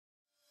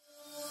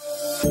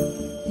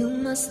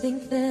must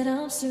think that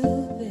I'm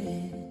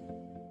stupid.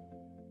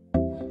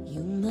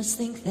 You must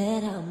think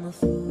that I'm a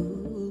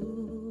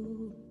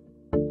fool.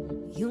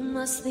 You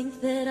must think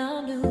that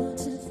I'm new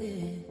to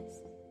this,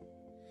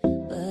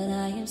 but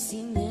I have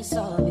seen this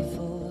all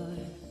before.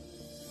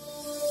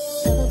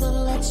 Never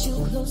gonna let you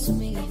close to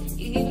me,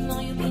 even though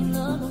you mean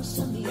the most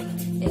to me.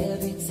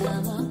 Every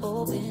time I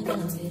open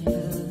up it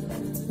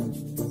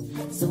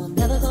hurts. So I'm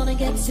never gonna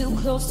get too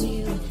close to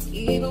you,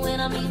 even when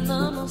I mean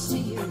the most to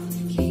you,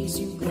 in case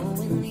you go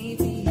and leave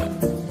me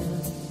alone.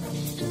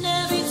 And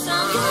every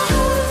time you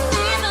hurt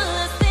me, the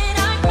less that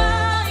I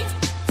cry.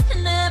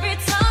 And every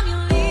time you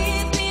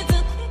leave me, the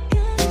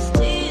quicker these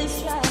tears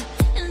dry.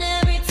 And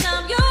every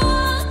time you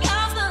walk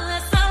out, the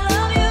less I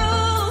love you.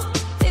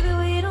 Baby,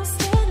 we don't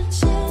stand a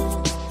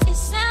chance.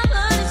 It's sad,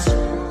 but it's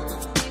true.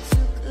 I'm way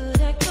too good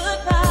at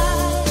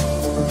goodbye.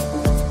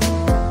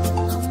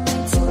 I'm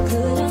way too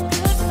good at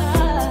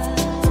goodbye.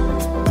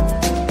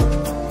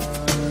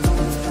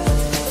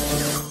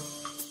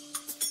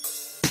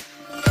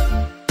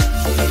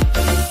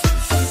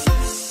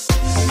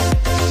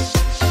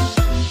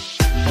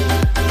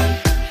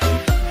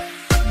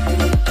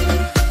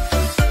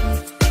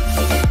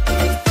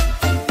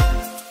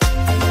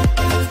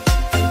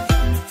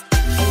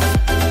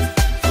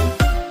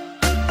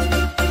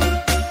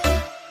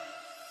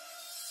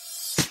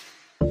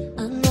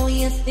 I know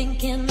you're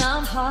thinking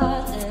I'm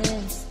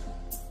heartless.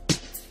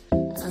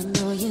 I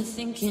know you're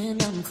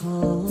thinking I'm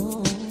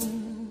cold.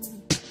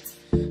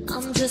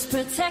 I'm just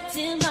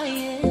protecting my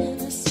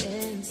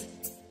innocence.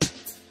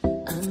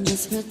 I'm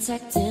just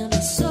protecting my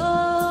soul.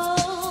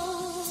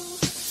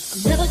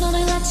 I'm never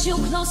gonna let you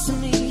close to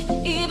me,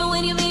 even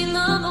when you mean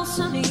the most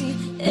to me.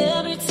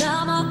 Every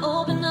time I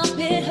open up,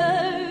 it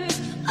hurts.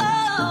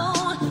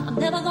 Oh, I'm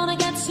never gonna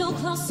get too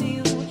close to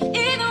you,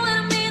 even when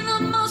I mean the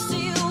most to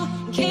you,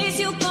 in case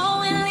you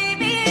go and leave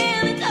me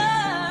in the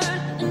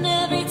dirt. And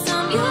every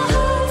time you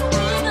hurt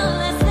me, the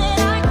less that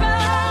I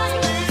cry.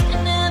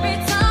 And every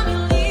time you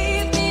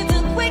leave me, the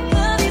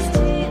quicker these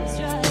tears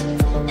dry.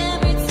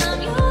 Every time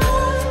you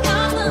walk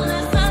out, the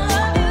less I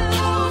love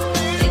you.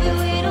 Baby,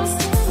 we don't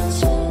stand a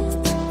chance.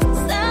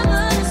 Sad,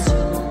 but it's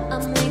true.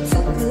 I'm way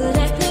too good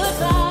at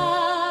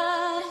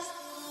goodbyes.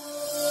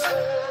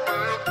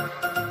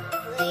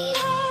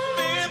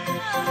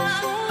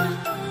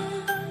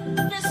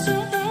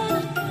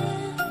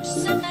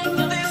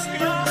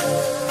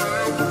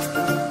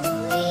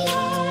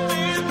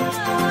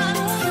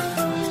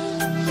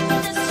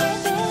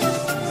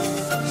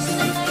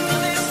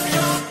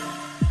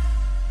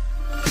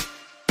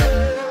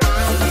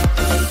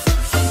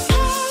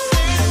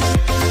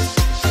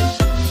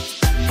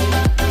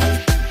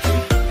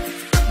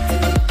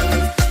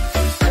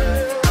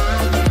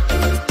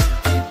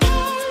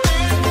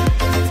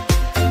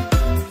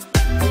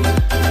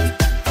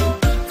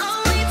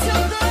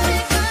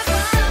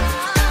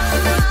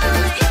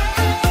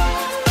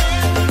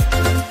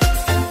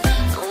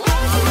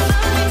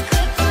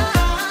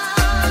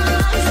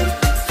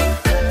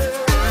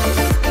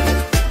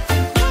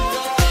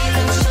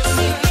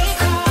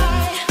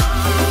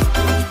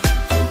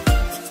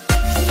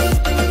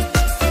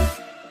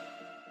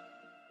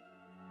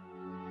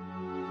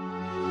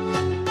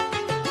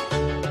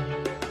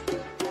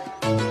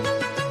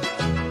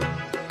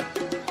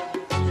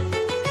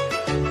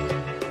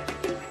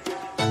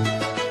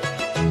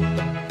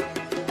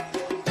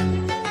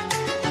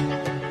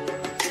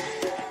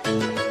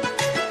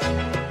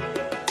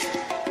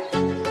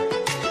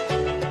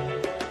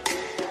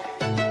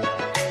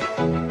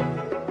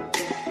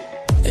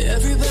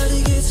 Everybody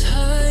gets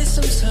high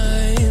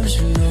sometimes,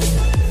 you know.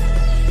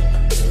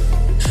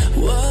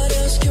 What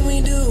else can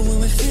we do when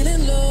we're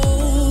feeling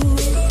low?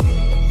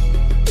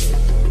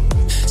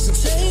 So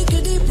take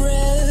a deep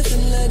breath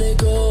and let it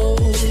go.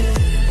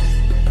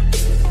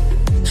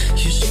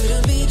 You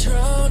shouldn't be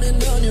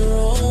drowning on your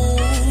own.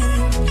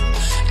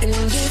 And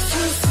if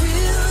you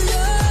feel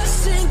you're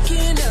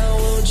sinking, I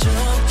will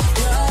jump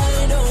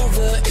right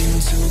over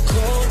into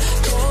cold,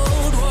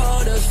 cold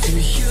water for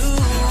you.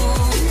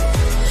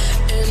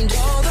 And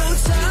although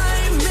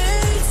time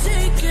may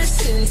take us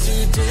into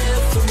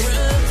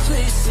different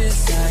places,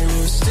 I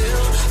will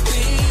still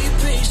be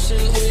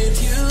patient with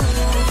you.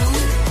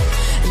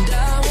 And I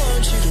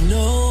want you to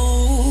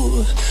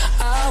know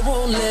I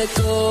won't let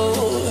go.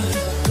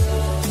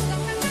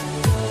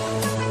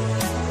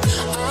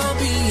 I'll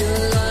be your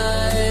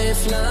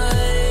lifeline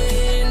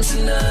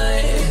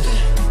tonight.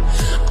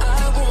 I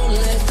won't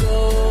let go.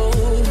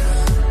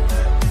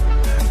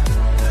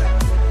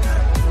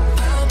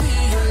 I'll be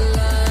your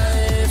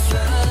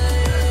lifeline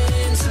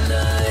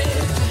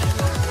tonight.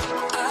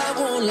 I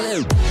won't let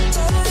go.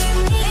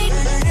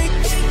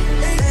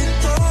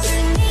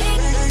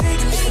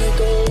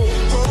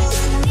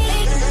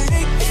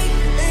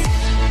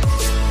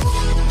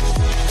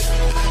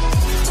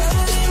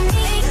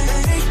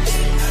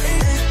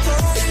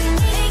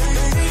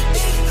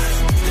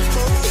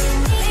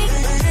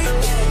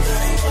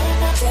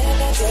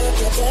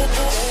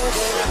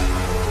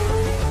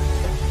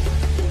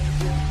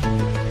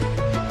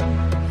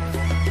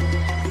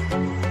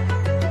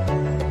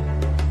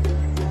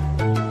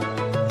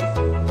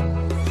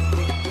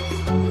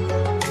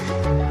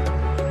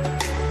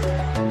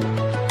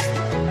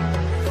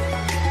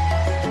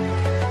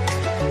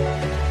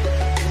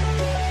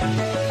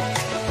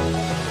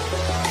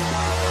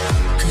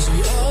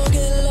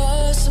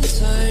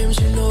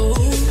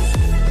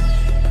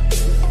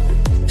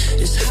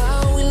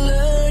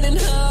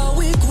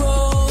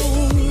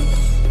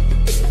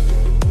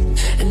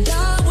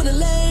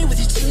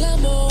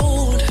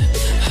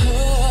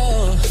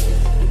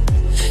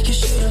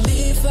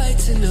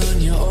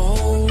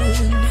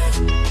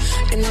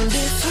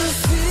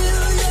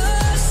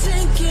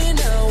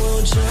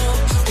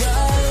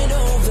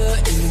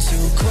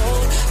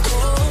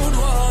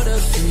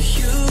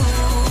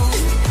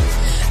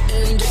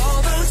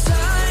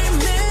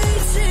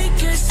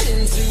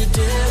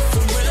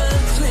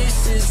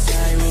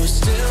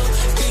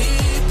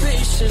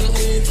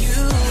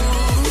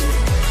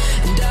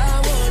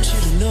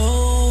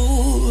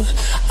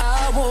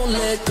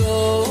 let go.